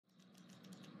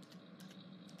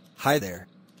Hi there.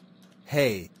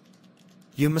 Hey.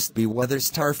 You must be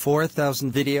WeatherStar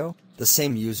 4000 Video, the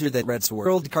same user that Red's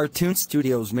World Cartoon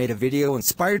Studios made a video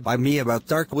inspired by me about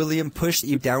Dark William pushed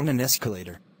you down an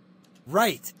escalator.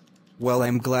 Right. Well,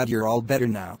 I'm glad you're all better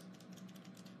now.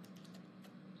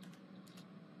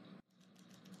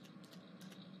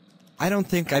 I don't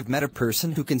think I've met a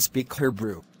person who can speak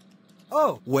Hebrew.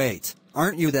 Oh, wait,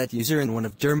 aren't you that user in one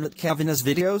of Dermot Kavanagh's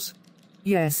videos?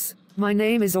 Yes, my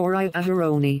name is Ori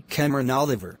Aharoni. Cameron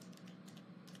Oliver.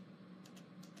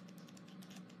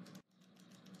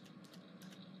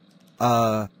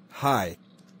 Hi.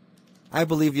 I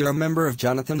believe you're a member of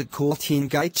Jonathan the Cool Teen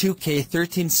Guy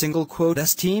 2K13 single quote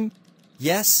S team?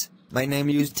 Yes, my name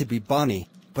used to be Bonnie,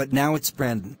 but now it's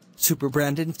Brandon, Super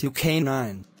Brandon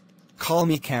 2K9. Call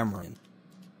me Cameron.